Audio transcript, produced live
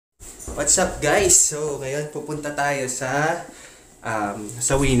What's up guys? So ngayon pupunta tayo sa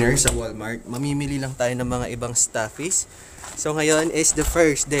Winner sa Walmart. Mamimili lang tayo ng mga ibang stuffies. So ngayon is the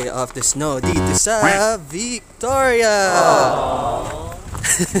first day of the snow dito sa Victoria.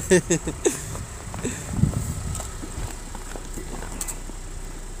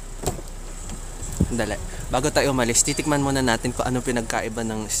 Dali. Bago tayo umalis, titikman muna natin kung ano pinagkaiba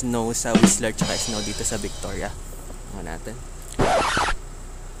ng snow sa Whistler tsaka snow dito sa Victoria. Tingnan natin.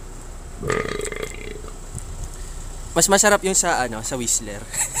 Mas masarap yung sa Whistler.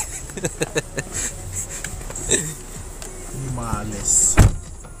 Males.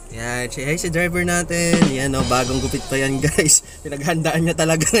 Yan, si driver natin. Yan bagong gupit pa yan guys. Pinaghandaan niya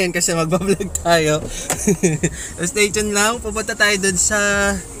talaga ngayon kasi magbablog tayo. Stay tuned lang, pupunta tayo dun sa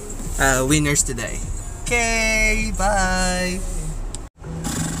Winners today. Okay, bye!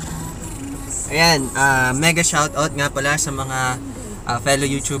 Ayan, mega shoutout nga pala sa mga fellow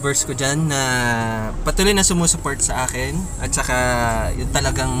YouTubers ko dyan na patuloy na sumusuport sa akin. At saka yung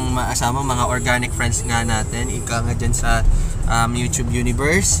talagang maasama mga organic friends nga natin. Ika nga dyan sa YouTube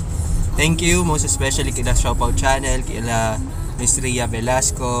Universe. Thank you, most especially kila Shoutout Channel, kila Miss Ria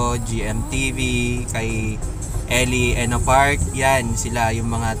Velasco, GMTV, kay Ellie Eno Park. Yan, sila yung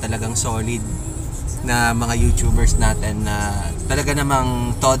mga talagang solid na mga YouTubers natin na talaga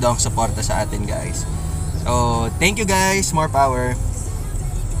namang todo ang suporta sa atin guys. So, thank you guys, more power.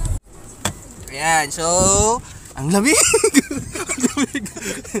 Ayan, so ang lamig.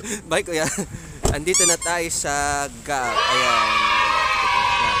 Bye kuya. Andito na tayo sa Gap. Ayan,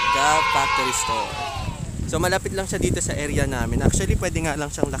 Gap Factory Store. So malapit lang siya dito sa area namin. Actually pwede nga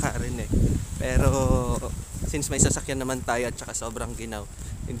lang siyang lakarin pero since may sasakyan naman tayo at saka sobrang ginaw,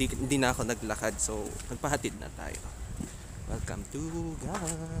 hindi na ako naglakad, so nagpahatid na tayo. Welcome to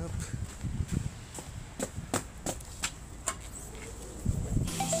Gap.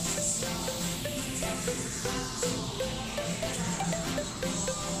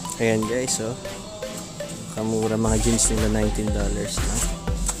 Ayan guys, kamura mga jeans nila, $19 lang.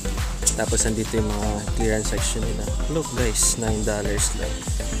 Tapos andito yung mga clearance section nila. Look guys, $9 lang.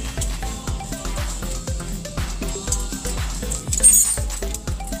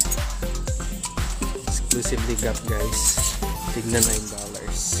 Exclusively Gap guys. Tignan $9.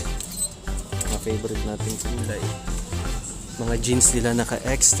 Mga favorite nating kulay. Mga jeans nila naka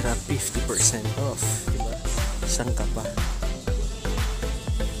extra 50% off, diba? Isang ka pa.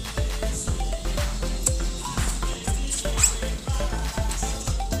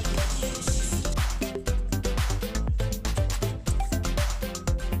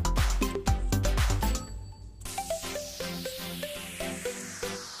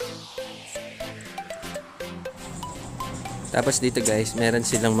 Tapos dito guys, meron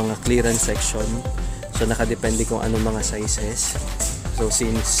silang mga clearance section. So nakadepende kung anong mga sizes. So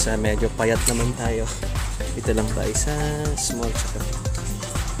since medyo payat naman tayo, ito lang tayo sa small tsaka.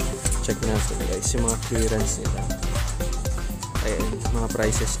 Check natin guys yung mga clearance nila. Ayan, mga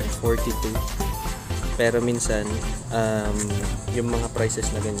prices na 42. Pero minsan yung mga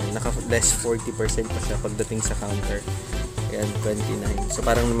prices na ganyan, naka less 40% pa siya pagdating sa counter. Ayan, 29. So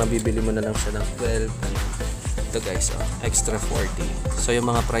parang mabibili mo na lang siya ng 12. Ito guys, extra 40. So yung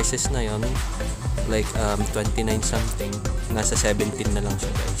mga prices na yon, like 29 something, nasa 17 na lang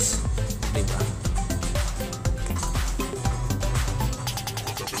siya guys, diba?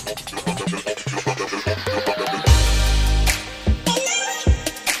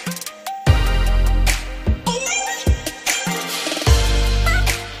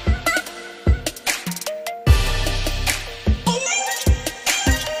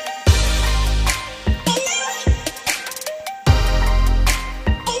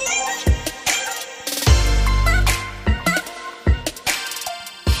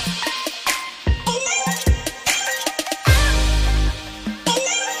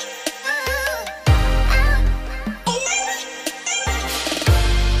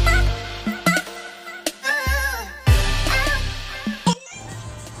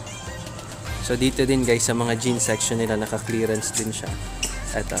 So dito din guys sa mga jeans section nila, naka-clearance din siya.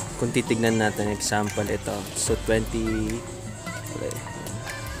 Ito, kung titignan natin example ito. So 27.99.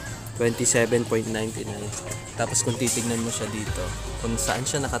 Tapos kung titignan mo siya dito, kung saan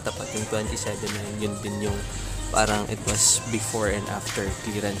siya nakatapat yung 27 na yun din yung parang it was before and after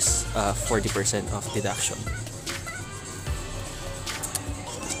clearance, 40% off deduction.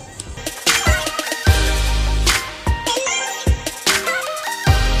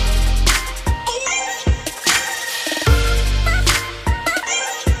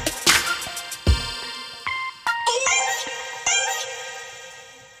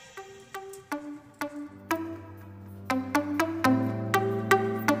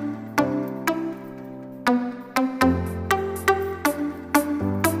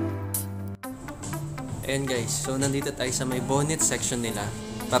 Ayan guys, so nandito tayo sa may bonnet section nila.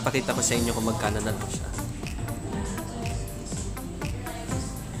 Papakita ko sa inyo kung magkano na lang siya.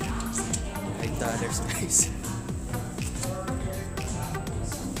 $5 guys.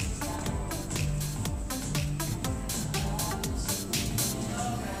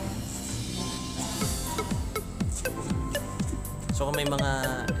 So kung may mga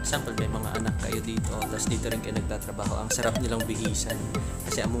example, may mga anak kayo dito, tapos dito rin kayo nagtatrabaho, ang sarap nilang bihisan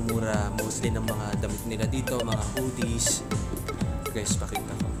kasi ang mumura mostly ng mga damit nila dito, mga hoodies. Guys,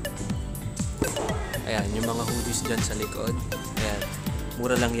 pakita ko. Ayan, yung mga hoodies dyan sa likod. Ayan,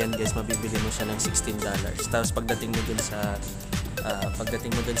 mura lang yan guys, mabibili mo siya ng $16. Tapos pagdating mo dun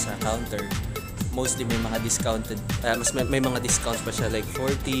sa counter, mostly may mga discounted, may mga discounts pa siya like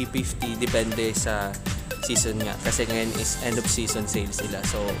 40, 50, depende sa season nga. Kasi ngayon is end of season sale sila.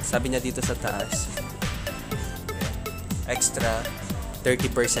 So, sabi niya dito sa taas, extra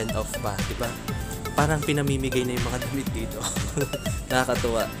 30% off pa, diba? Parang pinamimigay na yung mga damit dito.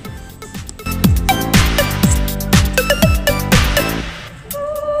 Nakakatuwa.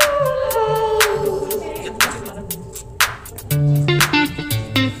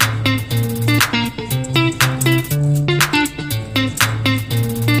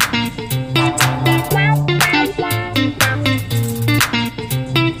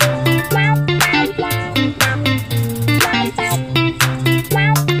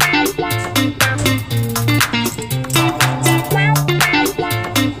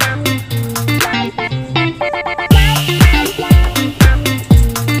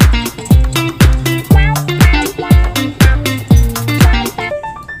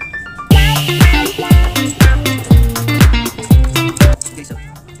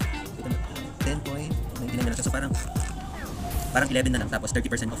 Parang 11 na lang, tapos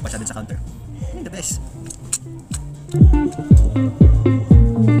 30% off pa siya dun sa counter. The best.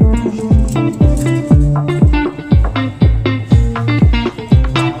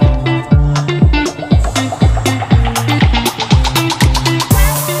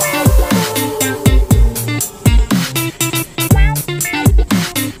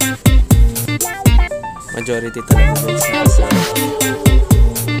 Majority talaga guys kasi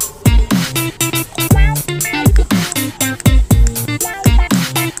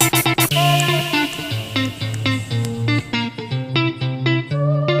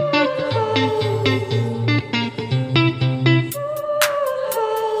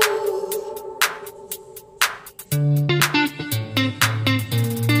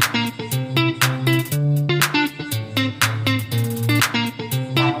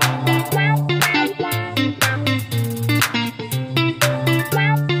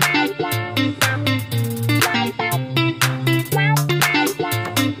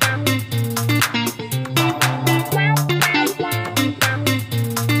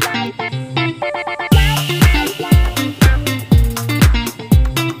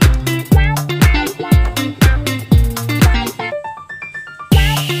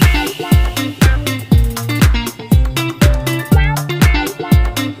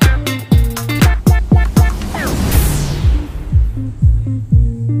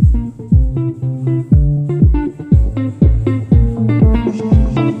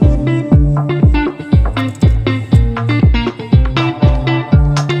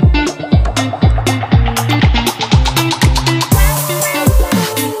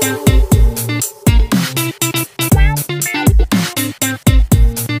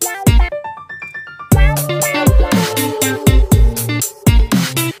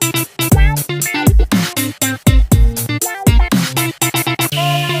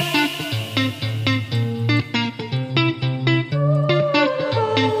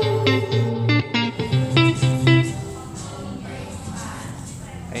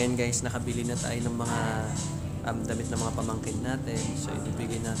ayan guys, nakabili na tayo ng mga damit ng mga pamangkin natin. So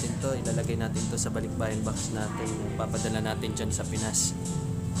ibibigay natin to, ilalagay natin to sa balikbayan box natin, papadala natin dyan sa Pinas.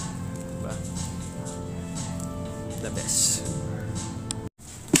 Diba? The best.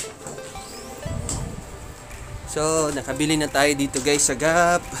 So nakabili na tayo dito guys sa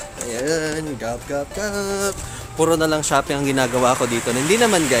Gap. Ayan, Gap. Puro na lang shopping ang ginagawa ko dito. Hindi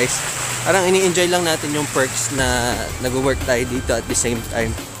naman guys, parang ini-enjoy lang natin yung perks na nag-work tayo dito at the same time.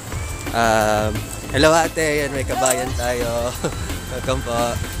 Hello ate, yan, may kabayan tayo. Welcome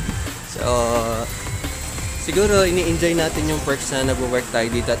po. So, siguro ini-enjoy natin yung perks na nag-work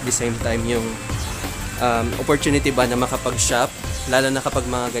tayo dito at the same time yung opportunity ba na makapag-shop. Lalo na kapag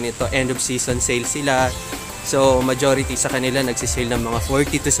mga ganito, end of season sale sila. So, majority sa kanila nagsisale ng mga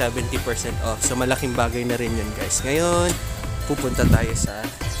 40 to 70% off. So, malaking bagay na rin yun guys. Ngayon, pupunta tayo sa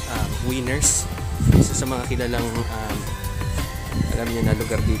Winners. Isa sa mga kilalang alam niyo na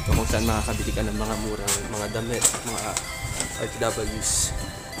lugar dito kung saan makakabili ka ng mga murang mga damit, mga OFWs.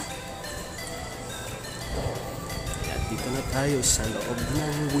 Ayan, dito na tayo sa loob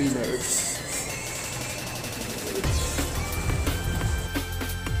ng Winners.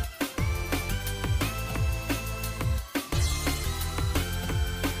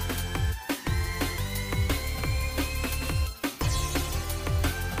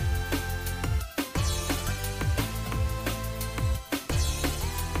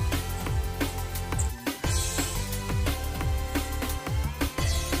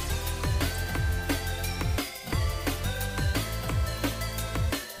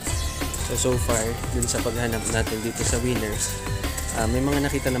 So far, dun sa paghanap natin dito sa Winners, may mga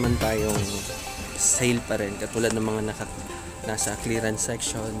nakita naman tayong sale pa rin, katulad ng mga nasa clearance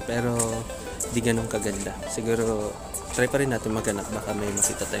section, pero di ganun kaganda. Siguro, try pa rin natin maghanap, baka may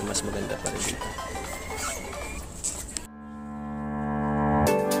makita tayong mas maganda pa rin dito.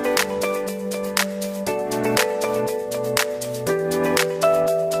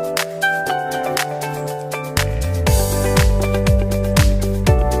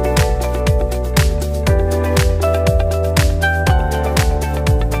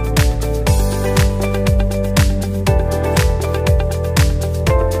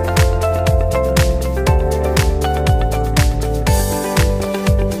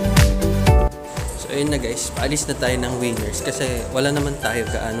 Ayun na guys, paalis na tayo ng Winners kasi wala naman tayo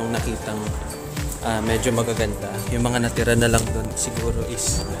gaanong nakitang medyo magaganda. Yung mga natira na lang doon siguro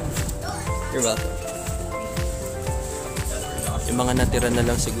is you're welcome. Yung mga natira na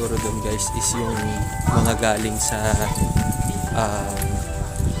lang siguro doon guys is yung mga galing sa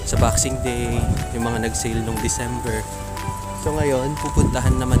Boxing Day, yung mga nag-sale nung December. So ngayon,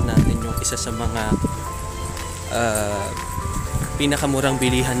 pupuntahan naman natin yung isa sa mga pinakamurang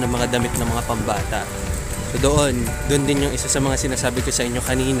bilihan ng mga damit ng mga pambata. So doon din yung isa sa mga sinasabi ko sa inyo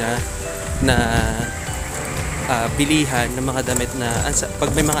kanina na bilihan ng mga damit na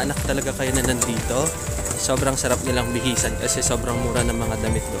pag may mga anak talaga kayo na nandito, sobrang sarap nilang bihisan kasi sobrang mura ng mga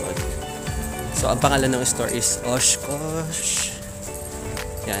damit doon. So ang pangalan ng store is Oshkosh.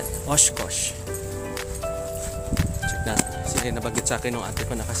 Yan, Oshkosh. Check natin. Sila nabanggit sa akin ng ate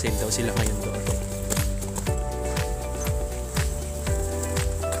ko, nakasale daw sila ngayon doon.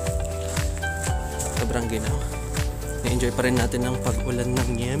 Sobrang ginaw. Na-enjoy pa rin natin ang pag-ulan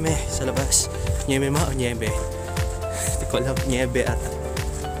ng Nieme sa labas. Nieme ma o Niebe? Hindi ko alam. Niebe ata.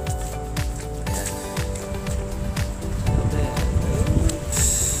 Ayan.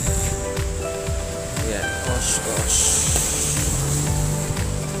 Ayan. Oshkosh.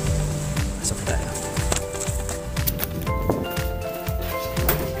 Pasok tayo.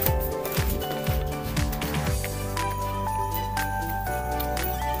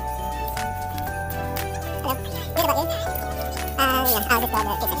 I'll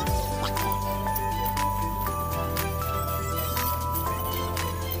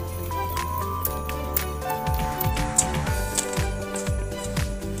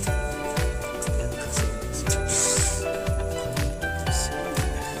just order pizza.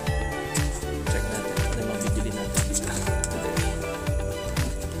 Yeah. Check natin ano mga bibili natin dito today.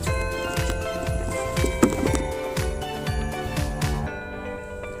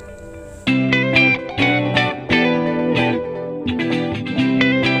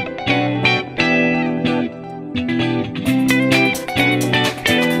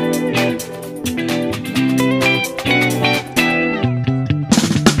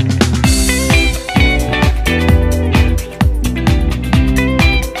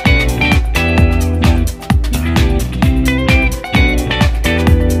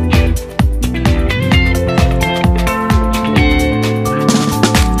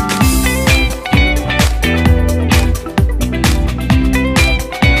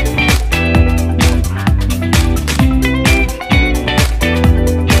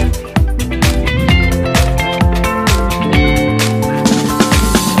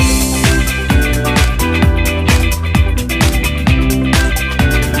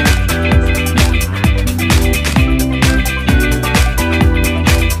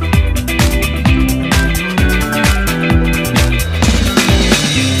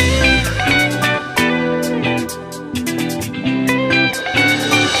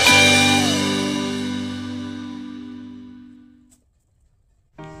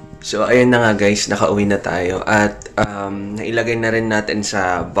 So, ayun na nga guys, nakauwi na tayo at nailagay na rin natin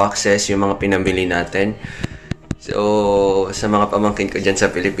sa boxes yung mga pinamili natin. So, sa mga pamangkin ko dyan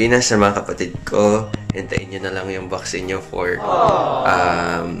sa Pilipinas, sa mga kapatid ko, hintayin nyo na lang yung box inyo for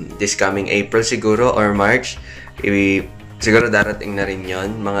this coming April siguro or March. Siguro darating na rin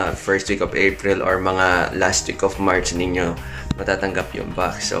yon mga first week of April or mga last week of March ninyo matatanggap yung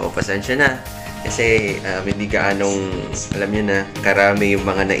box. So, pasensya na. Kasi hindi gaanong, alam nyo na, karami yung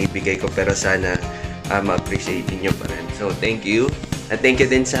mga naibigay ko. Pero sana ma-appreciate nyo pa rin. So, thank you. At thank you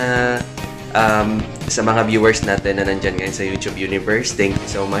din sa mga viewers natin na nandyan ngayon sa YouTube Universe. Thank you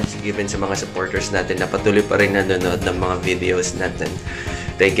so much. Even sa mga supporters natin na patuloy pa rin nanonood ng mga videos natin.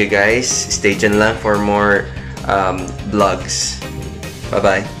 Thank you guys. Stay tuned lang for more vlogs.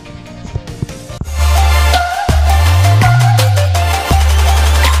 Bye-bye.